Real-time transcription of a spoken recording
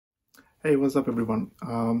Hey, what's up, everyone?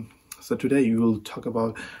 So today we will talk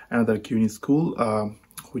about another CUNY school,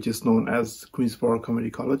 which is known as Queensborough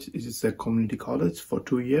Community College. It is a community college for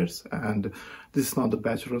 2 years, and this is not the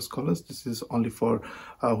bachelor's college. This is only for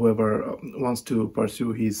whoever wants to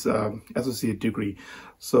pursue his associate degree.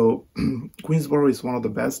 So Queensborough is one of the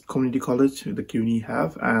best community college the CUNY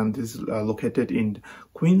have, and this is located in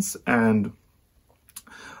Queens. And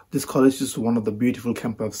this college is one of the beautiful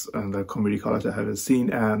campus and the community college I have seen,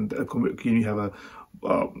 and you have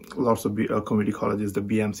lots of community colleges, the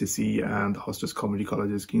BMCC and Hostos community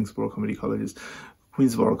colleges, Kingsborough community colleges,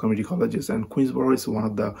 Queensborough community colleges, and Queensborough is one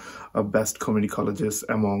of the best community colleges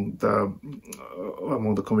among the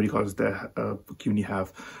community colleges that CUNY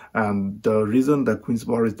have. And the reason that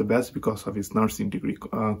Queensborough is the best because of its nursing degree.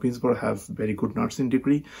 Queensborough have very good nursing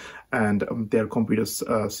degree, and their computer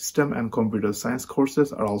system and computer science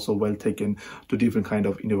courses are also well taken to different kind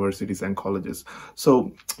of universities and colleges.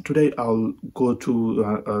 So today I'll go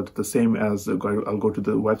to the same as I'll go to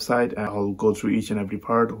the website, and I'll go through each and every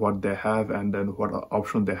part, what they have, and then what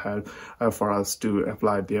option they have for us to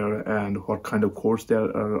apply there, and what kind of course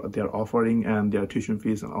they're offering, and their tuition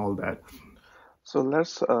fees and all that. So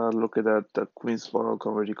let's look at the Queensborough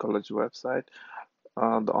Community College website.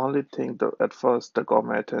 The only thing that at first that got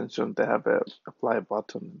my attention, they have a apply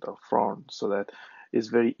button in the front, so that it's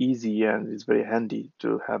very easy and it's very handy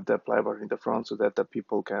to have the apply button in the front, so that the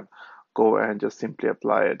people can go and just simply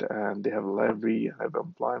apply it. And they have library, have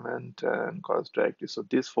employment, and college directory. So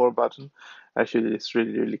this four button actually is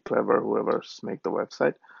really clever. Whoever's make the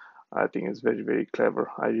website, I think it's very clever.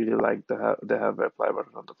 I really like they have apply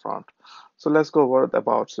button on the front. So let's go word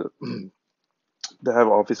about they have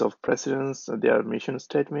office of presidents, their mission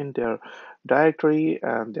statement, their directory,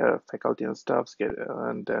 and their faculty and staff.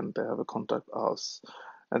 And then they have a contact us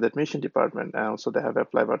and the admission department. And also they have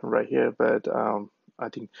apply button right here, but I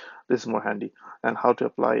think this is more handy. And how to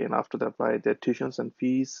apply, and after they apply their tuitions and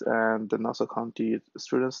fees, and the Nassau County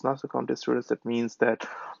students. Nassau County students, that means that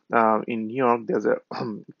in New York there's a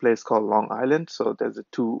place called Long Island. So there's a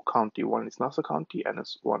two county, one is Nassau County and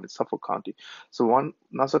one is Suffolk County. So one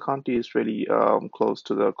Nassau County is really close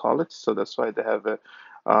to the college, so that's why they have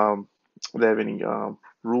any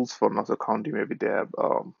rules for Nassau County. Maybe they have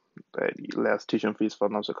any less tuition fees for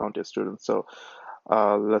Nassau County students. So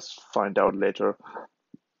let's find out later.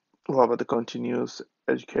 What about the continuous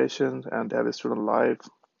education? And they have a student life,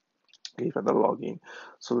 even the login.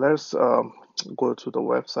 So let's go to the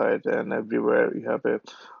website, and everywhere you have a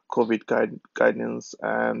guidance,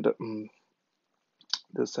 and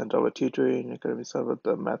the center of tutoring, academic server,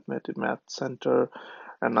 the math center,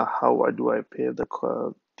 and how do I pay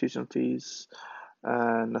the tuition fees,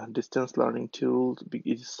 and distance learning tools.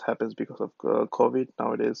 It happens because of COVID.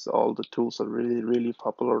 Nowadays all the tools are really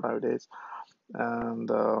popular nowadays, and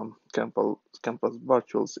campus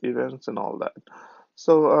virtuals events and all that.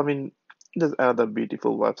 So I mean, there's another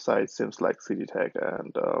beautiful website, seems like City Tech,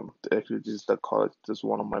 and actually this is the college. This is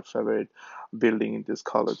one of my favorite building in this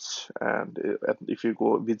college, and if you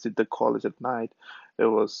go visit the college at night, it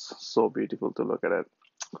was so beautiful to look at it.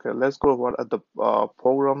 Okay, let's go over at the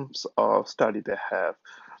programs of study they have.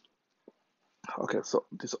 Okay, so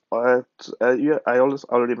this yeah, I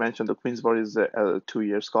already mentioned the Queensborough is a 2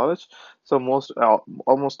 years college. So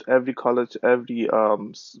almost every college, every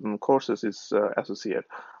courses is associate.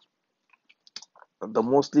 The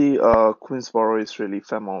mostly Queensborough is really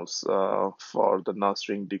famous for the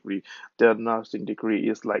nursing degree. Their nursing degree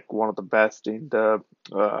is like one of the best in the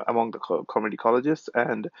among the community colleges,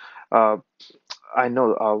 and uh, I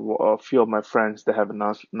know a few of my friends, they have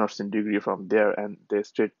a nursing degree from there, and they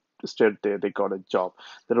straight there they got a job.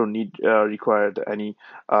 They don't need required any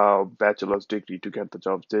bachelor's degree to get the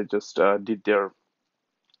job. They just did their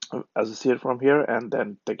associate from here, and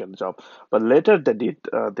then they get a job. But later they did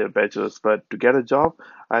their bachelor's. But to get a job,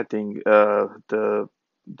 I think the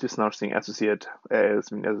this nursing associate,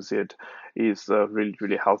 associate, is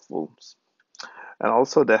really helpful. And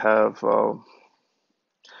also they have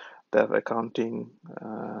accounting,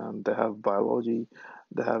 they have biology,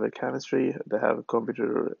 they have a chemistry, they have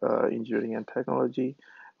computer engineering and technology,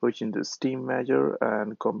 which in the STEAM major,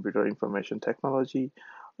 and computer information technology,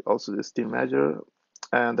 also the STEAM major,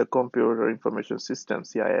 and the computer information system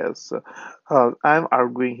CIS. I'm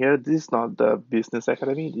arguing here this is not the business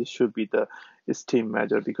academy. This should be the STEAM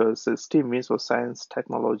major, because STEAM means for science,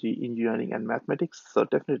 technology, engineering, and mathematics. So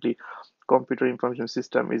definitely, computer information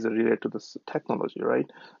system is related to the technology,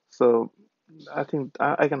 right? So I think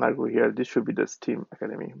I can argue here this should be the STEAM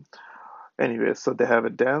academy. Anyway, so they have a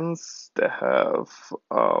dance, they have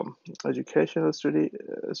educational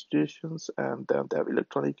institutions, and then they have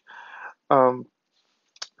electronic. Um,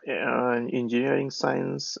 engineering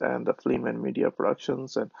science and the film and media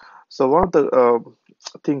productions. And so one of the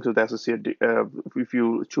things with the associate, if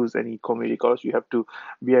you choose any community college, you have to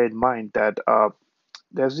bear in mind that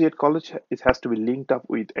the associate college, it has to be linked up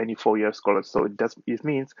with any 4 years college. So it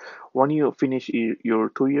means when you finish your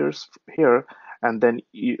 2 years here, and then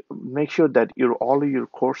you make sure that all of your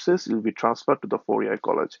courses will be transferred to the 4 year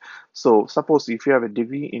college. So suppose if you have a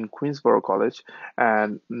degree in Queensborough College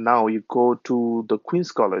and now you go to the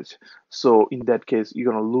Queen's College, so in that case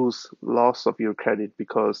you're going to lose loss of your credit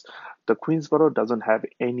because the Queensborough doesn't have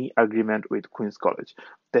any agreement with Queen's College.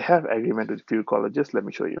 They have agreement with few colleges. Let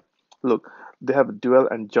me show you. Look, they have dual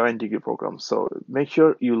and joint degree programs. So make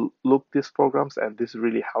sure you look these programs, and this is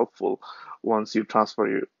really helpful once you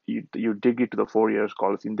transfer your degree to the 4 years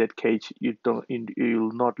college. In that case,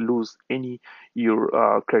 you'll not lose any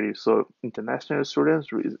your credit. So international students,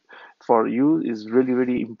 for you is really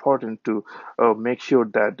really important to make sure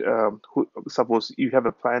that suppose you have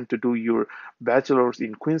a plan to do your bachelor's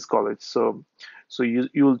in Queen's College, so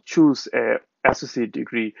you'll choose a associate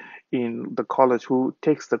degree in the college who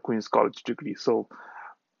takes the Queen's College degree. So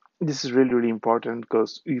this is really, really important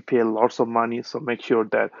because you pay lots of money. So make sure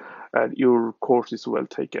that your course is well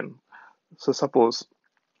taken. So suppose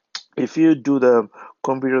if you do the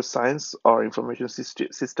computer science or information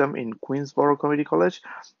system in Queensborough Community College,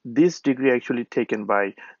 this degree actually taken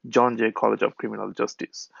by John Jay College of Criminal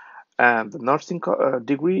Justice. And the nursing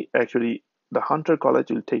degree, actually, the Hunter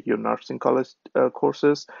College will take your nursing college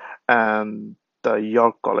courses, and the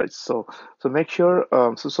York College. So make sure.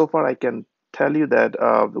 So far I can tell you that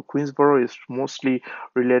the Queensborough is mostly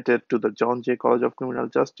related to the John Jay College of Criminal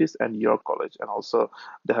Justice and York College, and also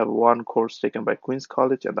they have one course taken by Queen's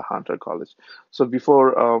College and the Hunter College. So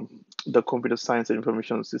before the computer science and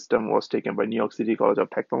information system was taken by New York City College of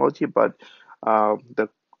Technology, but the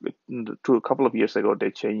to a couple of years ago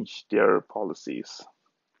they changed their policies.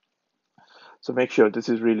 So make sure this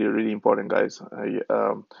is really really important, guys.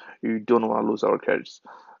 You don't want to lose our credits.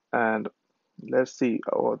 And let's see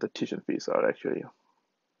what the tuition fees are actually.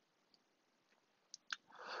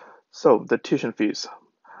 So the tuition fees.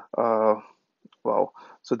 Uh, Wow.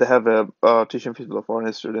 So they have a tuition fees for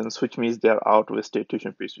foreign students, which means they are out of state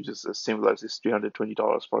tuition fees, which is similar. It's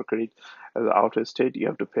 $320 per credit. As out of state, you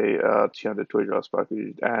have to pay $320 per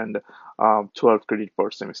credit and 12 credit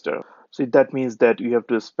per semester. So that means that you have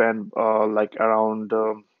to spend like around,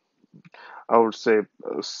 I would say,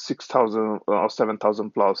 6,000 or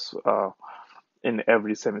 7,000 plus in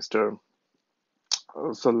every semester.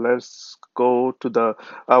 So let's go to the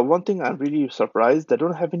one thing I'm really surprised they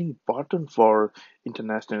don't have any button for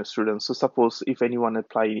international students. So suppose if anyone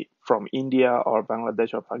apply from India or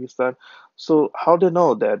Bangladesh or Pakistan, so how they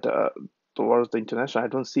know that towards the international? I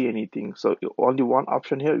don't see anything. So only one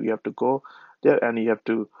option here. You have to go there and you have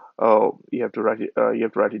to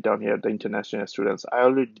write it down here. The international students. I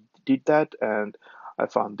already did that and I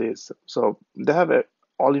found this. So they have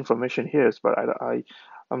all information here, but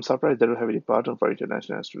I'm surprised they don't have any button for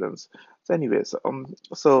international students. So, anyways,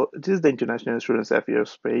 so this is the international students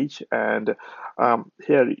affairs page, and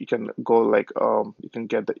here you can go like you can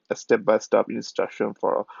get a step-by-step instruction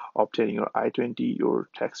for obtaining your I-20, your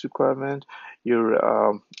tax requirement,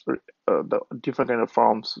 your the different kind of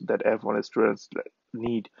forms that F1 students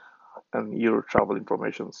need, and your travel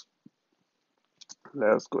informations.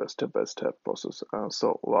 Let's go a step-by-step process.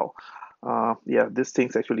 So wow, yeah, these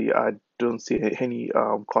things actually I don't see any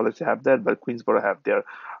college have that, but Queensborough have their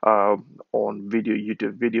own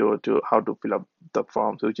YouTube video to how to fill up the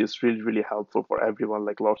forms, which is really really helpful for everyone.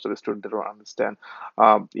 Like lots of students that don't understand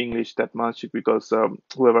English that much because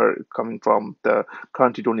whoever coming from the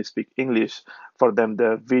country don't speak English, for them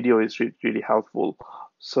the video is really, really helpful.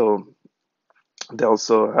 So they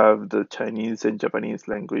also have the Chinese and Japanese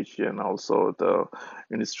language and also the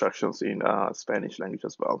instructions in Spanish language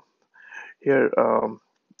as well. Here,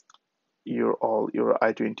 your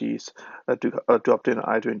I-20s to obtain an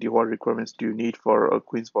I-20. What requirements do you need for a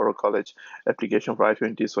Queensborough College application for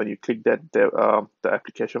I-20s? When you click that, the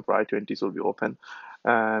application for I-20s will be open,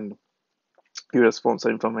 and your sponsor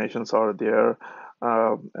informations are there,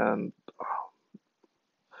 and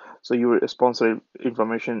so your sponsor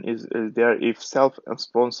information is there. If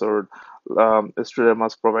self-sponsored, a student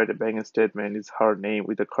must provide a bank statement is her name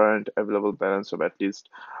with the current available balance of at least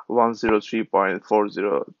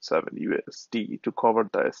 103.407 USD to cover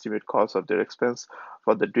the estimate cost of their expense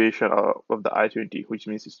for the duration of the I-20, which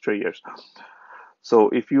means it's 3 years. So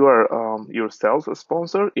if you are yourself a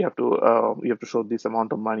sponsor, you have to show this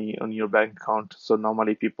amount of money on your bank account. So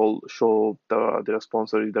normally people show their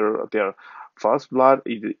sponsor either their first blood,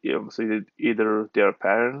 so either their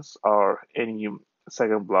parents or any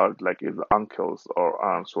second blood, like your uncles or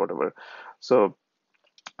aunts, whatever. So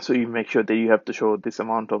you make sure that you have to show this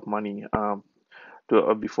amount of money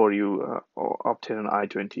to before you obtain an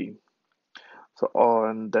I-20. So,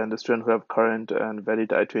 and then the student who have current and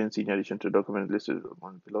valid I-20 in addition to document listed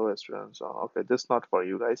one below students. Okay, this is not for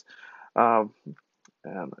you guys. Um,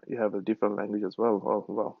 and you have a different language as well. Oh,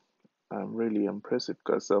 wow. Really impressive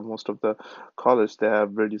because most of the college they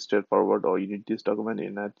have really straightforward. Oh, you need this document, you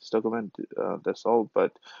need this document. That's all.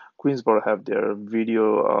 But Queensborough have their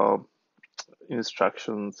video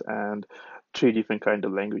instructions and three different kind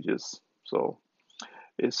of languages. So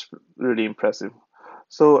it's really impressive.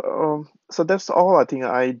 So that's all. I think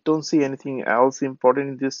I don't see anything else important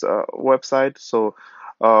in this website. So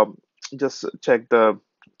um, just check the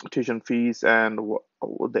tuition fees and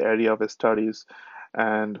the area of studies,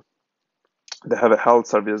 and they have a health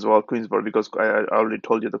service as well, Queensborough, because I already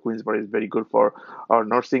told you the Queensborough is very good for our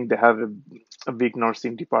nursing. They have a big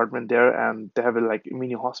nursing department there, and they have a like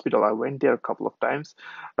mini hospital. I went there a couple of times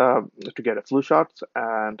to get a flu shot,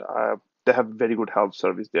 and they have very good health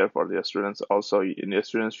service there for their students. Also, their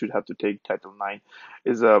students should have to take Title IX,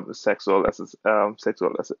 is a sexual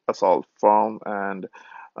assault form, and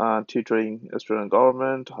tutoring, student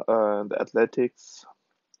government, the athletics,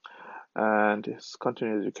 and his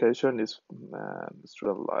continuing education is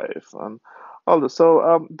student life and all this.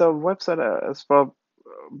 So the website, as far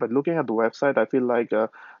by looking at the website, I feel like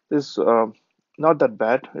this not that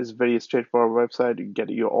bad. It's very straightforward website. You get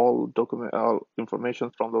your all document all information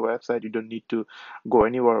from the website. You don't need to go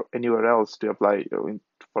anywhere else to apply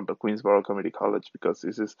for the Queensborough Community College, because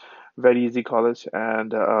this is very easy college.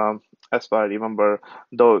 And as far I remember,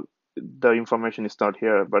 though the information is not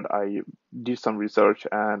here, but I did some research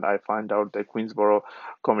and I find out that Queensborough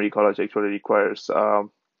Community College actually requires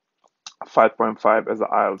 5.5 as the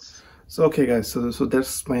IELTS. So okay guys, so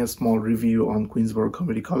that's my small review on Queensborough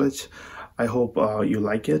Community College. I hope you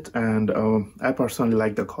like it, and I personally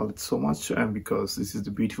like the college so much, and because this is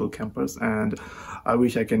the beautiful campus, and I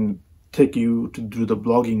wish I can take you to do the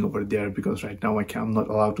blogging over there, because right now I'm not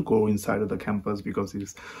allowed to go inside of the campus because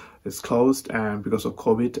it's closed and because of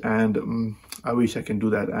COVID, and I wish I can do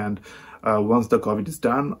that. And once the COVID is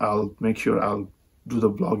done, I'll make sure I'll do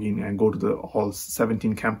the blogging and go to the all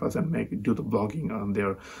 17 campus and do the blogging on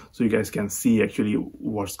there, so you guys can see actually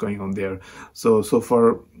what's going on there. So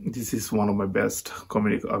far this is one of my best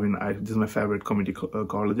community, this is my favorite community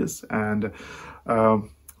colleges, and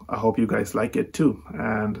I hope you guys like it too.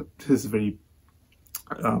 And this is very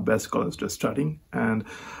best college to studying, and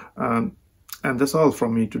that's all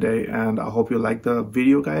from me today, and I hope you like the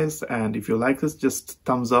video guys. And if you like this, just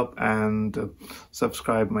thumbs up and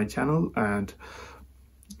subscribe my channel, and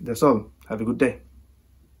that's all. Have a good day.